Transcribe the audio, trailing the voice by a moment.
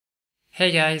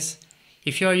Hey guys,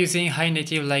 if you're using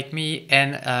HiNative like me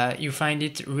and you find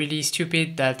it really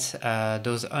stupid that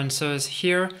those answers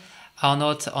here are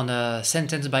not on a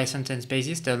sentence by sentence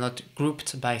basis, they're not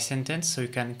grouped by sentence, so you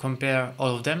can compare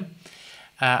all of them.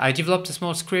 I developed a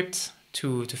small script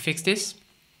to fix this.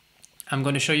 I'm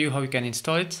going to show you how you can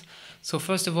install it. So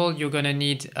first of all, you're going to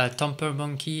need a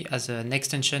TamperMonkey as an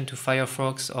extension to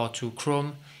Firefox or to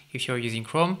Chrome if you're using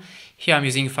Chrome. Here I'm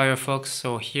using Firefox,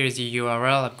 so here's the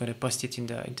URL. I'm going to post it in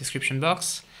the description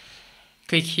box.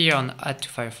 Click here on Add to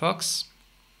Firefox.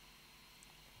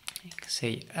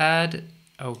 Say Add,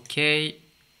 OK.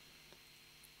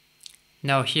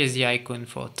 Now here's the icon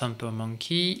for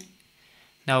TamperMonkey.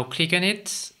 Now click on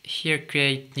it. Here,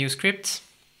 create new script.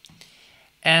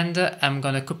 And I'm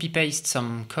gonna copy paste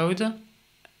some code.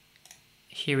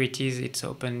 Here it is, it's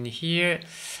open here.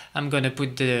 I'm gonna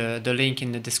put the link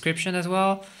in the description as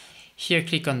well. Here,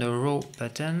 click on the raw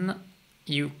button.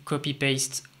 You copy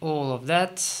paste all of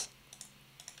that.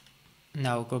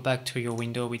 Now go back to your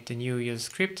window with the new user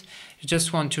script. You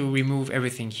just want to remove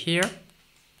everything here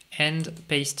and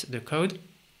paste the code.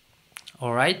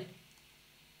 All right.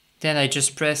 Then I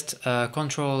just pressed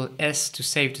Ctrl S to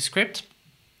save the script.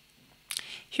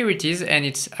 Here it is, and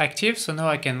it's active, so now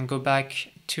I can go back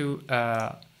to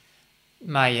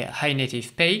my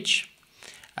HiNative page.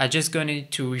 I'm just going to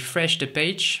need to refresh the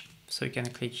page, so you can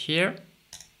click here.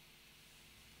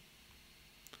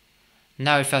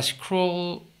 Now if I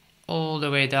scroll all the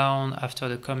way down after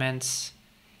the comments,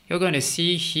 you're going to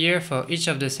see here for each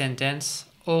of the sentences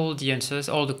all the answers,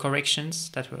 all the corrections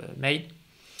that were made.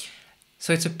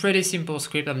 So it's a pretty simple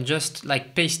script. I'm just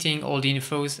like pasting all the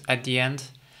infos at the end.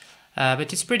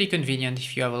 But it's pretty convenient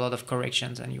if you have a lot of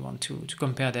corrections and you want to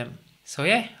compare them. So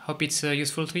yeah, hope it's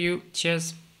useful to you.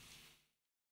 Cheers!